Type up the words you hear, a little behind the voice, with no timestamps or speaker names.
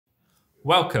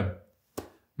Welcome.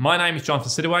 My name is Jonathan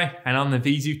Sidaway and I'm the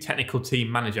Viezu Technical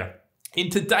Team Manager.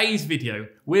 In today's video,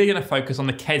 we're going to focus on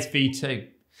the KESS V2.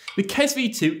 The KESS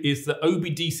V2 is the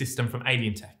OBD system from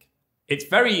Alientech. It's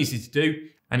very easy to do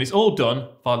and it's all done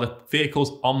via the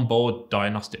vehicle's onboard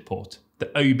diagnostic port,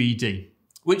 the OBD,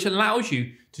 which allows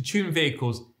you to tune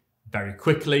vehicles very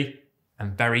quickly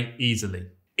and very easily.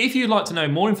 If you'd like to know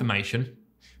more information,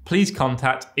 please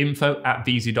contact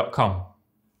info@viezu.com.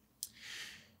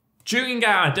 During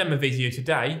our demo video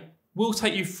today, we'll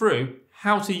take you through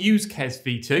how to use KESS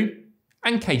V2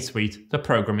 and K-Suite, the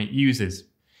program it uses.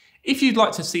 If you'd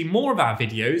like to see more of our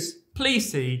videos,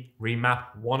 please see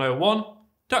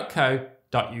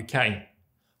remap101.co.uk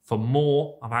for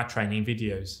more of our training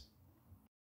videos.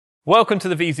 Welcome to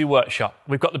the Viezu workshop.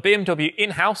 We've got the BMW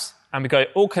in-house and we've got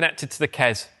it all connected to the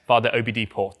KESS via the OBD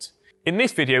port. In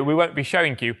this video, we won't be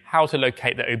showing you how to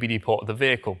locate the OBD port of the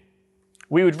vehicle.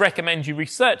 We would recommend you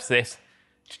research this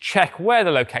to check where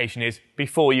the location is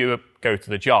before you go to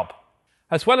the job.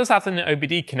 As well as having the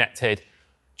OBD connected,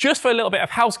 just for a little bit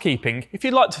of housekeeping, if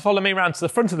you'd like to follow me around to the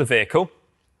front of the vehicle,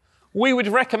 we would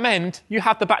recommend you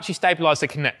have the battery stabilizer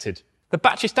connected. The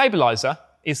battery stabilizer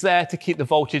is there to keep the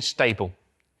voltage stable.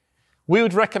 We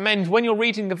would recommend when you're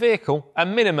reading the vehicle a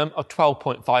minimum of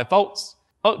 12.5 volts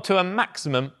up to a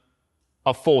maximum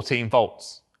of 14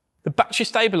 volts. The battery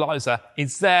stabilizer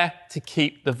is there to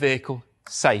keep the vehicle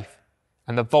safe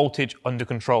and the voltage under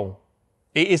control.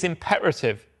 It is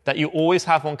imperative that you always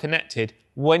have one connected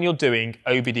when you're doing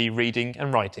OBD reading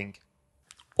and writing.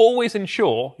 Always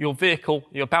ensure your vehicle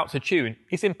you're about to tune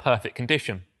is in perfect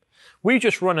condition. We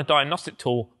just run a diagnostic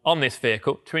tool on this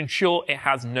vehicle to ensure it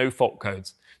has no fault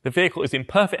codes. The vehicle is in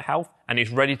perfect health and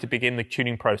is ready to begin the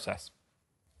tuning process.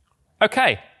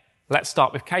 Okay, let's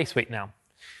start with K-Suite now.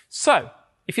 So,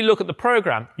 if you look at the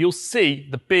program, you'll see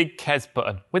the big KESS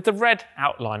button with the red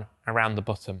outline around the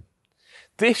button.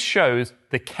 This shows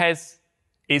the KESS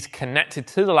is connected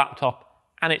to the laptop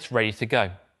and it's ready to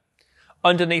go.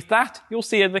 Underneath that, you'll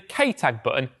see the K-tag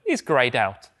button is greyed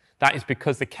out. That is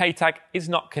because the K-tag is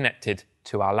not connected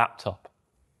to our laptop.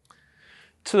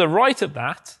 To the right of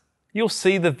that, you'll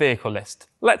see the vehicle list.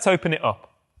 Let's open it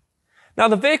up. Now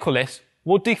the vehicle list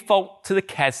will default to the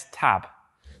KESS tab.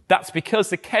 That's because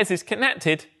the KESS is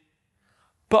connected,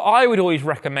 but I would always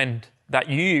recommend that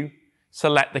you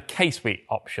select the K-Suite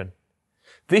option.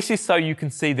 This is so you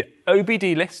can see the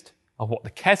OBD list of what the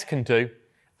KESS can do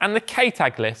and the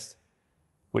K-tag list,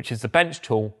 which is the bench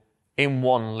tool, in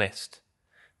one list.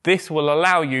 This will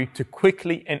allow you to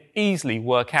quickly and easily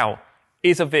work out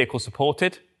is a vehicle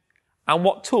supported and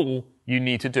what tool you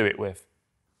need to do it with.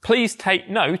 Please take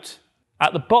note,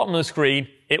 at the bottom of the screen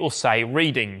it will say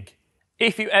reading.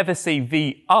 If you ever see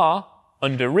VR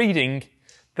under reading,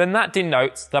 then that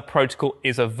denotes that protocol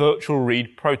is a virtual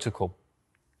read protocol.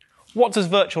 What does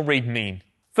virtual read mean?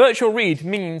 Virtual read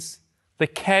means the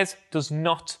KESS does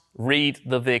not read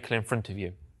the vehicle in front of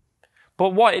you.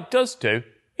 But what it does do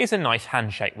is a nice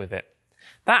handshake with it.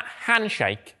 That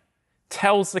handshake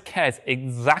tells the KESS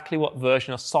exactly what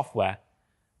version of software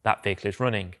that vehicle is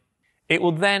running. It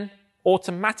will then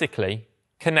automatically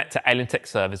connect to Alientech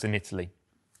servers in Italy.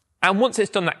 And once it's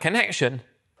done that connection,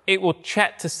 it will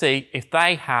check to see if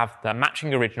they have the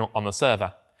matching original on the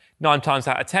server. 9 times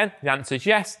out of 10, the answer is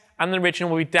yes, and the original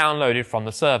will be downloaded from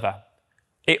the server.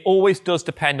 It always does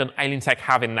depend on Alientech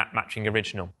having that matching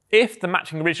original. If the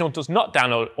matching original does not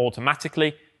download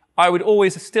automatically, I would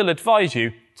always still advise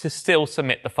you to still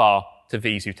submit the file to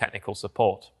Viezu Technical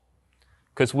Support,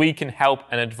 because we can help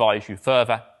and advise you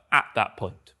further at that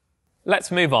point. Let's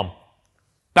move on.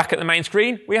 Back at the main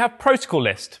screen, we have protocol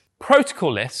list.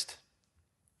 Protocol list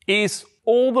is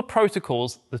all the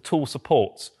protocols the tool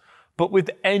supports, but with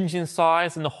the engine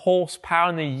size and the horsepower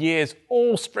and the years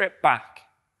all stripped back.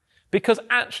 Because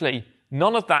actually,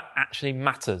 none of that actually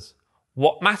matters.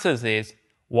 What matters is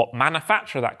what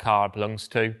manufacturer that car belongs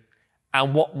to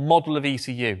and what model of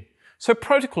ECU. So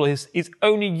protocol is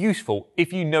only useful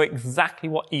if you know exactly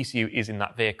what ECU is in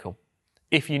that vehicle.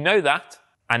 If you know that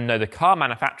and know the car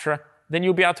manufacturer, then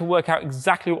you'll be able to work out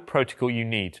exactly what protocol you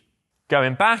need.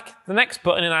 Going back, the next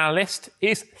button in our list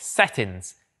is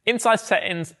settings. Inside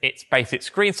settings, it's basic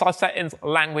screen size settings,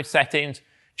 language settings,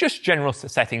 just general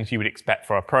settings you would expect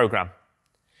for a program.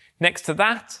 Next to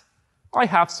that, I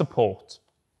have support.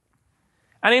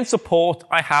 And in support,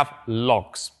 I have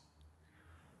logs.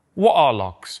 What are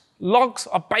logs? Logs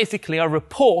are basically a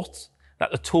report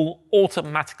that the tool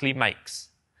automatically makes.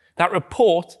 That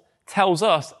report tells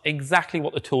us exactly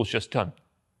what the tool's just done.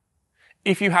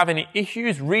 If you have any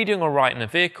issues reading or writing a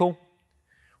vehicle,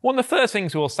 one of the first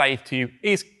things we'll say to you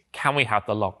is, can we have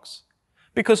the logs?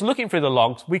 Because looking through the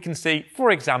logs, we can see,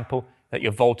 for example, that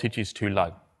your voltage is too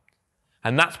low.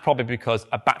 And that's probably because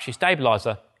a battery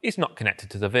stabilizer is not connected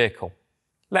to the vehicle.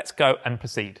 Let's go and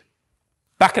proceed.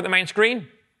 Back at the main screen,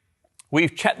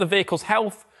 we've checked the vehicle's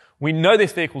health. We know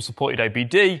this vehicle supported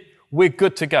OBD. We're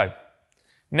good to go.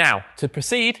 Now, to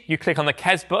proceed, you click on the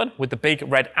KESS button with the big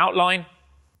red outline.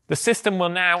 The system will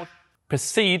now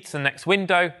proceed to the next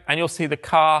window, and you'll see the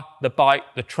car, the bike,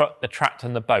 the truck, the tractor,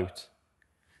 and the boat.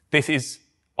 This is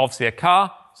obviously a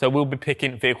car, so we'll be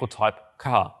picking vehicle type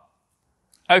car.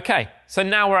 Okay, so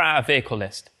now we're at our vehicle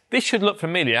list. This should look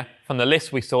familiar from the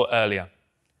list we saw earlier.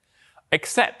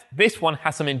 Except this one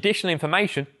has some additional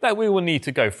information that we will need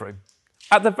to go through.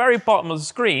 At the very bottom of the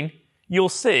screen, you'll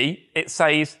see it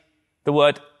says the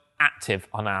word active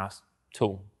on our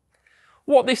tool.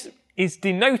 What this is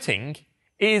denoting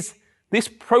is this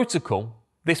protocol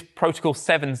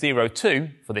 702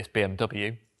 for this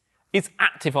BMW, is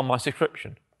active on my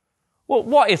subscription. Well,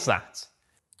 what is that?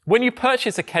 When you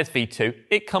purchase a KESS V2,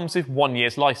 it comes with 1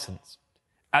 year's license.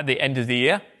 At the end of the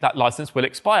year, that license will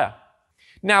expire.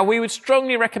 Now, we would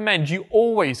strongly recommend you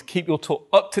always keep your tool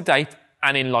up to date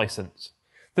and in license.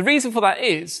 The reason for that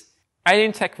is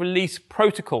Alientech release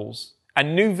protocols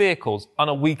and new vehicles on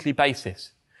a weekly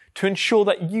basis to ensure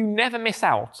that you never miss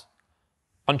out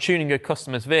on tuning a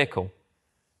customer's vehicle.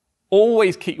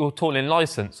 Always keep your tool in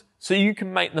license so you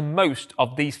can make the most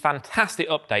of these fantastic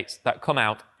updates that come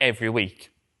out every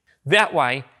week. That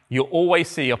way, you'll always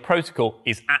see your protocol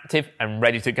is active and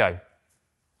ready to go.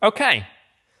 Okay.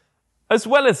 As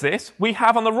well as this, we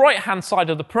have on the right-hand side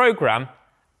of the program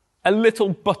a little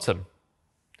button.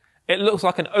 It looks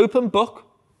like an open book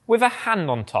with a hand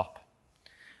on top.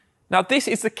 Now, this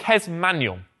is the KESS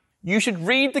manual. You should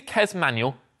read the KESS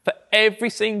manual for every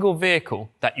single vehicle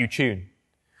that you tune,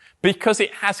 because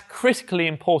it has critically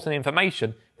important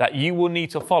information that you will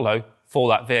need to follow for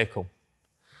that vehicle.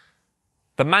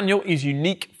 The manual is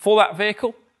unique for that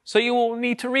vehicle, so you will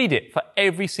need to read it for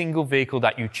every single vehicle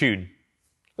that you tune.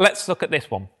 Let's look at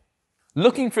this one.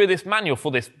 Looking through this manual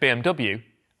for this BMW,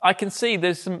 I can see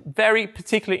there's some very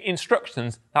particular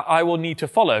instructions that I will need to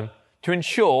follow to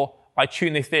ensure I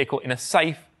tune this vehicle in a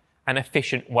safe and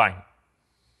efficient way.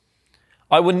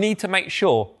 I will need to make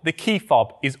sure the key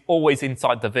fob is always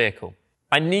inside the vehicle.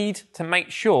 I need to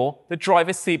make sure the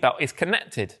driver's seatbelt is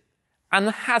connected and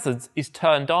the hazards is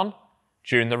turned on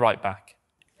during the ride back.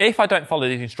 If I don't follow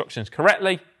these instructions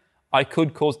correctly, I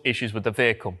could cause issues with the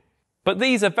vehicle. But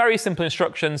these are very simple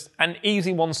instructions and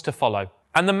easy ones to follow.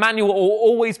 And the manual will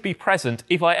always be present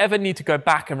if I ever need to go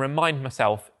back and remind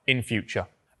myself in future.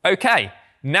 Okay,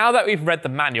 now that we've read the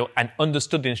manual and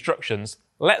understood the instructions,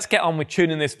 let's get on with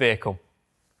tuning this vehicle.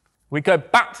 We go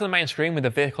back to the main screen with the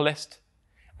vehicle list,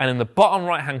 and in the bottom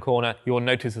right-hand corner, you'll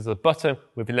notice there's a button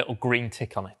with a little green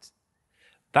tick on it.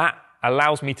 That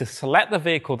allows me to select the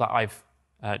vehicle that I've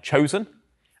chosen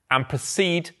and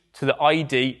proceed to the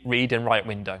ID read and write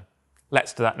window.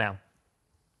 Let's do that now.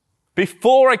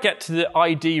 Before I get to the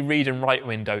ID read and write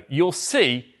window, you'll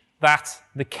see that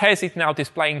the KESS is now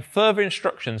displaying further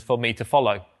instructions for me to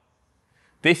follow.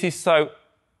 This is so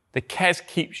the KESS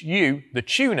keeps you, the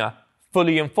tuner,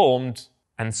 fully informed,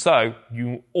 and so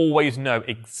you always know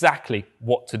exactly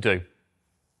what to do.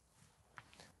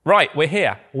 Right, we're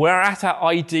here. We're at our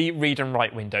ID read and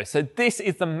write window. So this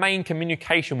is the main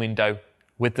communication window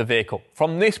with the vehicle.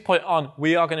 From this point on,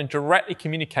 we are going to directly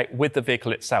communicate with the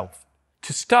vehicle itself.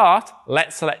 To start,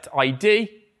 let's select ID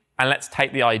and let's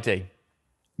take the ID.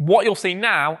 What you'll see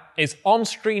now is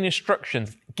on-screen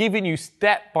instructions giving you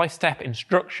step-by-step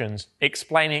instructions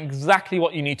explaining exactly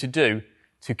what you need to do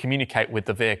to communicate with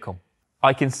the vehicle.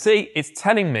 I can see it's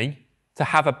telling me to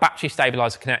have a battery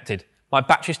stabilizer connected. My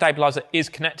battery stabilizer is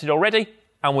connected already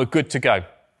and we're good to go.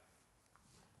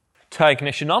 Turn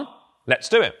ignition on. Let's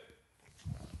do it.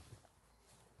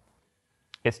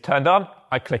 It's turned on.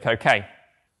 I click OK.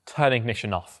 Turn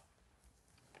ignition off.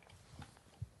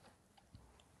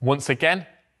 Once again,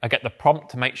 I get the prompt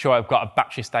to make sure I've got a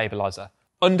battery stabilizer,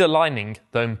 underlining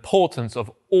the importance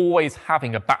of always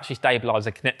having a battery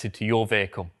stabilizer connected to your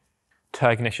vehicle.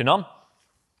 Turn ignition on.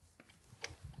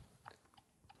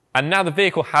 And now the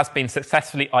vehicle has been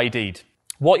successfully ID'd.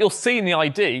 What you'll see in the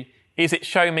ID is it's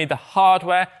showing me the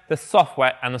hardware, the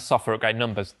software, and the software upgrade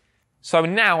numbers. So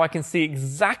now I can see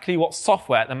exactly what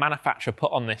software the manufacturer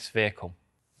put on this vehicle.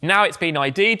 Now it's been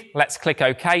ID'd, let's click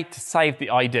OK to save the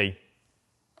ID.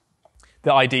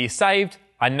 The ID is saved.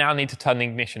 I now need to turn the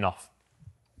ignition off.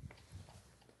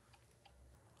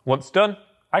 Once done,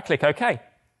 I click OK.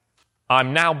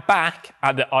 I'm now back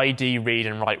at the ID read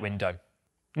and write window.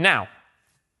 Now,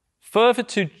 further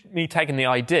to me taking the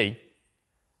ID,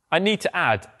 I need to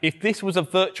add, if this was a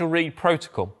virtual read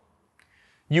protocol,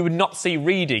 you would not see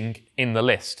reading in the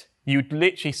list. You'd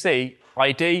literally see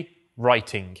ID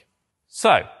writing.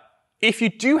 So, if you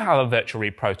do have a virtual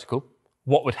read protocol,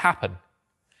 what would happen?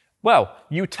 Well,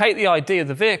 you would take the ID of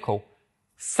the vehicle,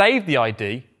 save the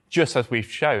ID, just as we've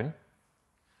shown,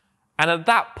 and at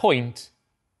that point,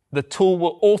 the tool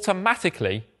will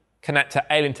automatically connect to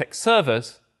Alientech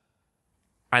servers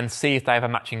and see if they have a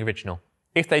matching original.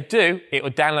 If they do, it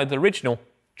will download the original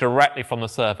directly from the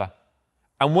server.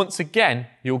 And once again,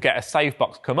 you'll get a save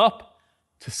box come up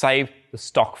to save the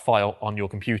stock file on your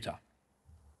computer.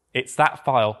 It's that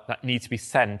file that needs to be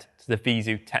sent to the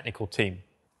Viezu technical team.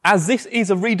 As this is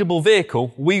a readable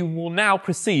vehicle, we will now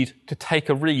proceed to take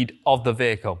a read of the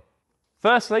vehicle.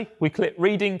 Firstly, we click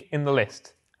reading in the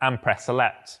list and press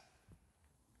select.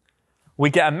 We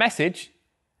get a message,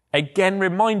 again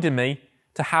reminding me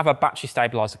to have a battery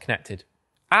stabilizer connected.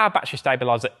 Our battery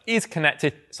stabilizer is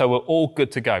connected, so we're all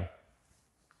good to go.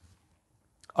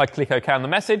 I click OK on the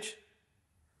message.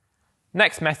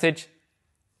 Next message,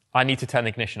 I need to turn the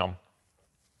ignition on.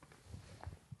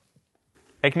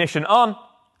 Ignition on,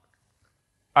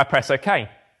 I press OK.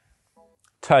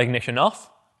 Turn ignition off.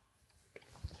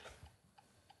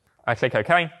 I click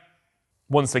OK.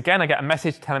 Once again, I get a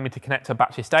message telling me to connect to a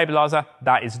battery stabilizer.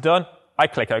 That is done. I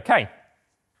click OK.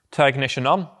 Turn ignition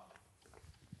on.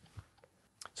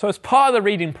 So as part of the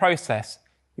reading process,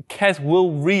 the KESS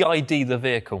will re-ID the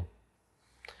vehicle.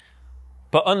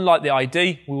 But unlike the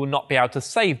ID, we will not be able to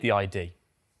save the ID.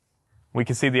 We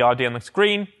can see the ID on the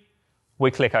screen.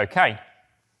 We click OK.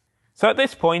 So at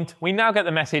this point, we now get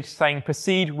the message saying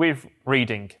proceed with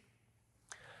reading,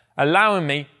 allowing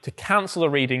me to cancel the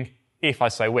reading if I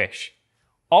so wish.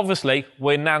 Obviously,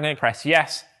 we're now going to press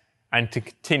yes and to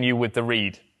continue with the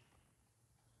read.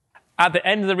 At the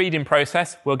end of the reading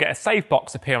process, we'll get a save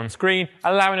box appear on screen,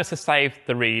 allowing us to save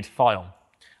the read file.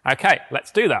 OK,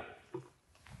 let's do that.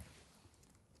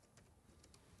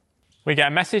 We get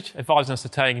a message advising us to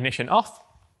turn ignition off.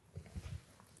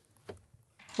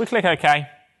 We click OK,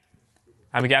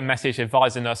 and we get a message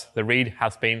advising us the read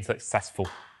has been successful.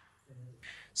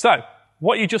 So,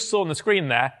 what you just saw on the screen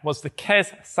there was the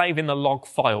KESS saving the log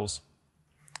files.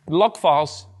 The log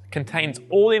files contains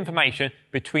all the information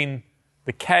between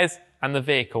the KESS and the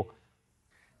vehicle.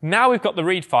 Now we've got the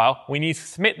read file, we need to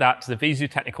submit that to the Viezu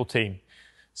technical team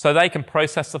so they can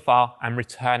process the file and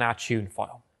return our tune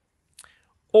file.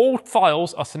 All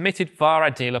files are submitted via our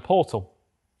dealer portal.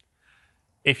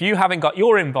 If you haven't got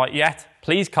your invite yet,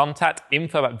 please contact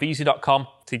info@viezu.com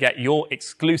to get your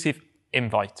exclusive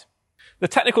invite. The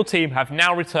technical team have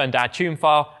now returned our tune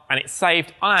file and it's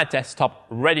saved on our desktop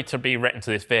ready to be written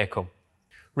to this vehicle.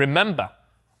 Remember,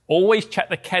 always check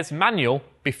the KESS manual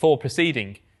before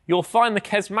proceeding. You'll find the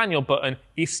KESS manual button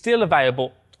is still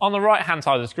available on the right hand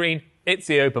side of the screen. It's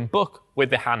the open book with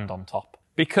the hand on top,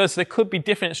 because there could be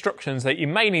different instructions that you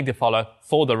may need to follow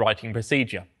for the writing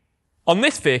procedure. On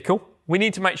this vehicle, we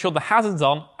need to make sure the hazard's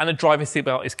on and the driver's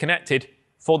seatbelt is connected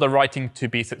for the writing to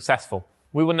be successful.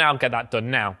 We will now get that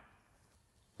done now.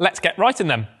 Let's get writing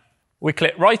then. We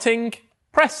click writing,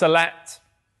 press select,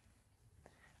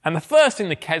 and the first thing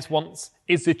the KESS wants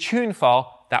is the tune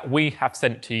file that we have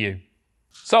sent to you.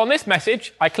 So on this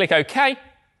message, I click OK,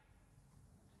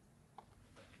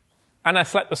 and I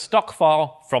select the stock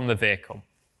file from the vehicle.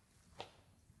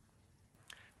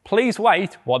 Please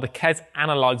wait while the KESS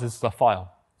analyzes the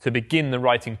file to begin the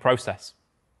writing process.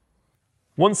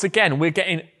 Once again, we're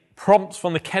getting prompts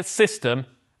from the KESS system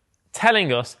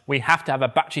telling us we have to have a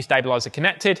battery stabilizer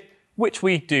connected, which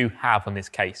we do have in this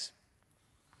case.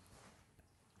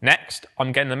 Next,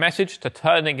 I'm getting the message to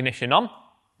turn the ignition on.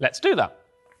 Let's do that.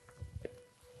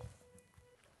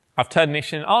 I've turned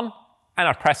ignition on and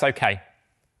I press OK.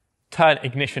 Turn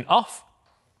ignition off.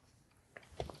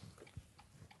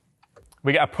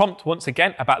 We get a prompt once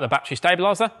again about the battery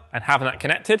stabilizer and having that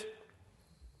connected.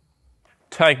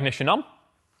 Turn ignition on.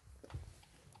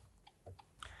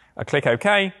 I click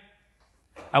OK.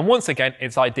 And once again,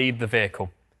 it's ID'd the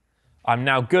vehicle. I'm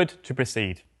now good to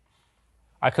proceed.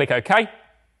 I click OK.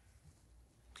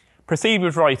 Proceed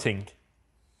with writing.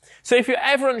 So if you're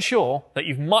ever unsure that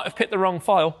you might have picked the wrong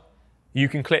file, you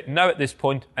can click no at this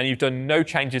point and you've done no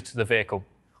changes to the vehicle.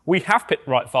 We have picked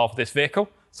the right file for this vehicle,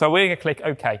 so we're going to click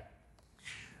OK. At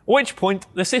which point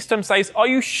the system says, are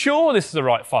you sure this is the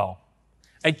right file?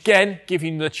 Again,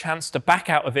 giving you the chance to back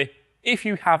out of it if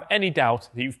you have any doubt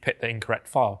that you've picked the incorrect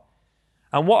file.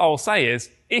 And what I will say is,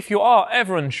 if you are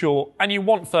ever unsure and you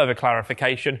want further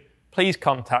clarification, please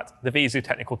contact the Viezu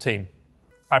technical team.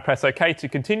 I press OK to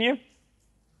continue.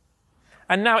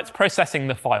 And now it's processing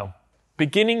the file,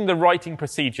 beginning the writing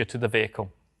procedure to the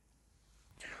vehicle.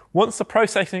 Once the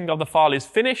processing of the file is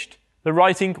finished, the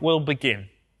writing will begin.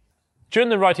 During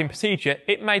the writing procedure,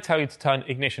 it may tell you to turn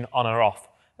ignition on or off.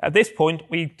 At this point,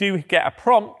 we do get a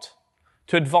prompt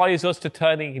to advise us to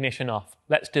turn the ignition off.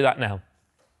 Let's do that now.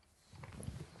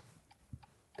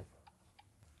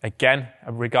 Again,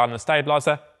 regarding the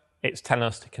stabilizer, it's telling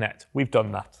us to connect. We've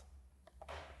done that.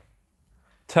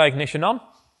 Turn ignition on.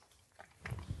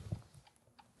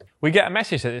 We get a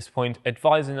message at this point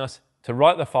advising us to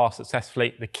write the file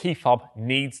successfully. The key fob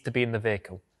needs to be in the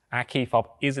vehicle. Our key fob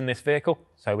is in this vehicle,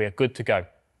 so we are good to go.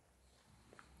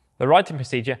 The writing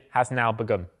procedure has now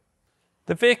begun.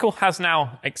 The vehicle has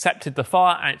now accepted the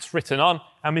file and it's written on,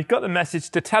 and we've got the message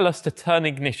to tell us to turn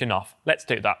ignition off. Let's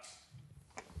do that.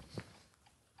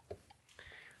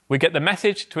 We get the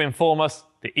message to inform us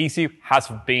the ECU has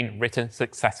been written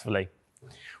successfully.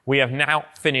 We have now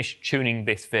finished tuning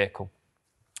this vehicle.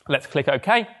 Let's click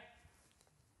OK.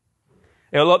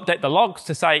 It'll update the logs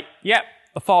to say, yep,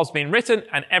 the file's been written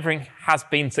and everything has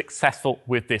been successful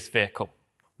with this vehicle.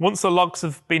 Once the logs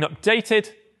have been updated,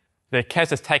 the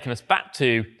KESS has taken us back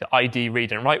to the ID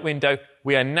read and write window.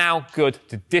 We are now good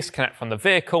to disconnect from the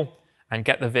vehicle and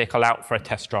get the vehicle out for a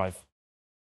test drive.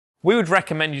 We would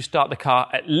recommend you start the car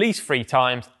at least 3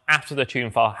 times after the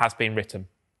tune file has been written.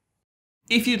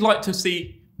 If you'd like to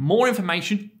see more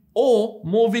information or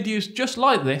more videos just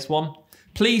like this one,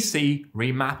 please see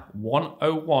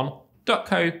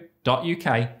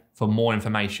remap101.co.uk for more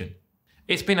information.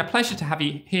 It's been a pleasure to have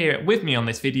you here with me on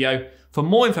this video. For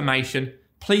more information,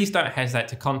 please don't hesitate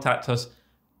to contact us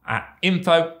at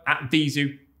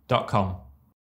info@viezu.com.